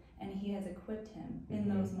and he has equipped him in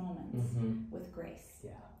those moments with grace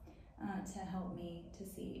to help me to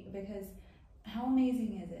see, because how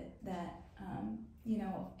amazing is it that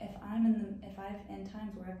if I've in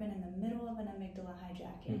times where I've been in the middle of an amygdala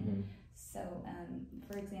hijacking. So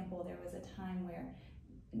for example, there was a time where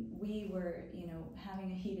we were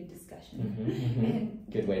having a heated discussion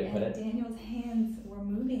and good way to put it. Daniel's hands were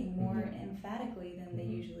moving more emphatically than they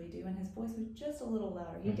usually do, and his voice was just a little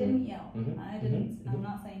louder. He didn't yell. I'm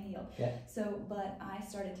not saying he yelled. So but I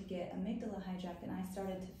started to get amygdala hijacked, and I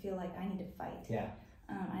started to feel like I need to fight.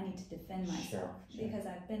 I need to defend myself because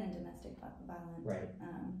I've been in domestic violence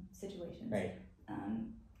situations.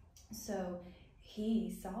 So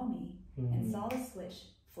he saw me and saw the switch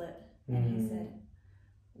flip, and he said,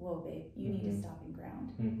 "Whoa, babe, you need to stop and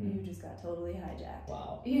ground. You just got totally hijacked."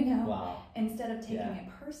 Wow. Instead of taking it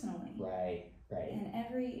personally. Right. And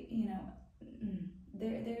every,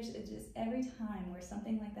 there's just every time where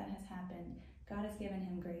something like that has happened, God has given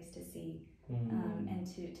him grace to see and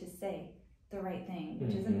to say the right thing,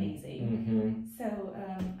 which is amazing. So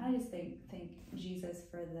I just thank Jesus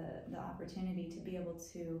for the opportunity to be able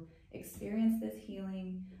to experience this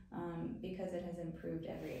healing because it has improved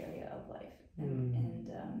every area of life, and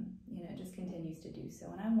it just continues to do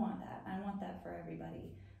so. And I want that for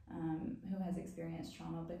everybody. who has experienced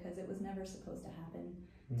trauma, because it was never supposed to happen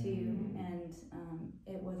to you, and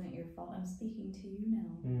it wasn't your fault. I'm speaking to you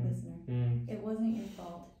now, listener. It wasn't your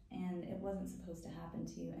fault, and it wasn't supposed to happen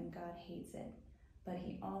to you, and God hates it, but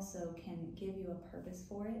He also can give you a purpose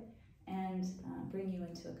for it and bring you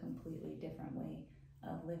into a completely different way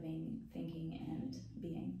of living, thinking, and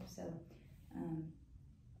being. So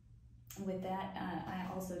with that,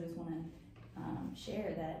 I also just want to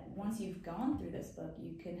share that once you've gone through this book,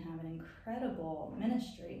 you can have an incredible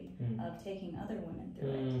ministry of taking other women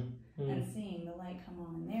through it and seeing the light come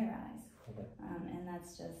on in their eyes. And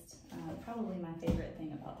that's just probably my favorite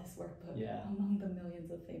thing about this workbook, among the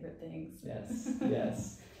millions of favorite things. Yes,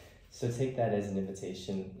 yes. So take that as an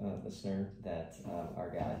invitation, listener, that our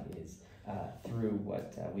God is, through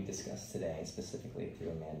what we discussed today, specifically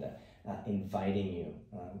through Amanda, inviting you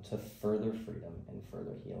to further freedom and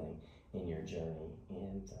further healing in your journey.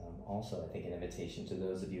 And also, I think, an invitation to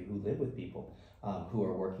those of you who live with people who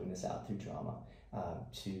are working this out through trauma,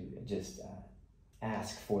 to just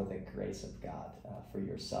ask for the grace of God for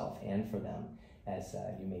yourself and for them as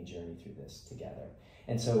you may journey through this together.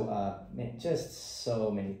 And so, just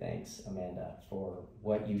so many thanks, Amanda, for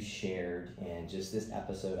what you shared. And just this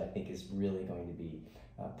episode, I think, is really going to be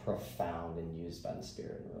profound and used by the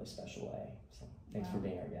Spirit in a really special way. So thanks for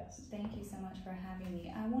being our guest. Thank you so much for having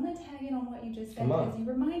me. I want to tag in on what you just said, because you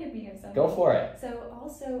reminded me of something. Go for it. So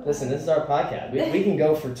also, listen, this is our podcast. We can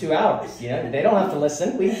go for 2 hours. You know, they don't have to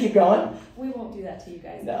listen. We can keep going. We won't do that to you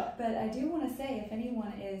guys. No. But I do want to say, if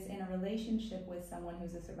anyone is in a relationship with someone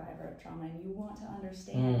who's a survivor of trauma, and you want to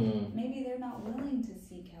understand, maybe they're not willing to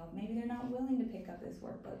seek help, maybe they're not willing to pick up this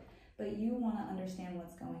workbook, but you want to understand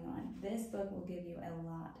what's going on, this book will give you a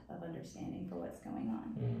lot of understanding for what's going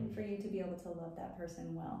on, for you to be able to love that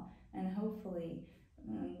person well, and hopefully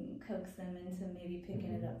coax them into maybe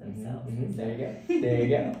picking it up themselves. There you go. There you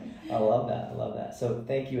go. I love that. I love that. So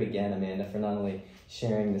thank you again, Amanda, for not only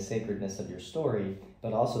sharing the sacredness of your story,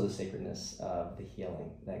 but also the sacredness of the healing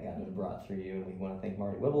that God has brought through you. And we want to thank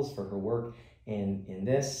Marty Wibbles for her work in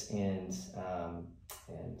this, and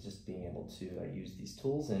just being able to use these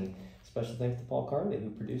tools. And special thanks to Paul Carley, who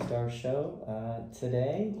produced our show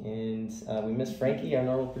today. And we miss Frankie, our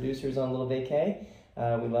normal producer, is on a little vacay.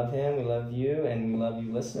 We love him, we love you, and we love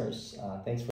you listeners. Thanks for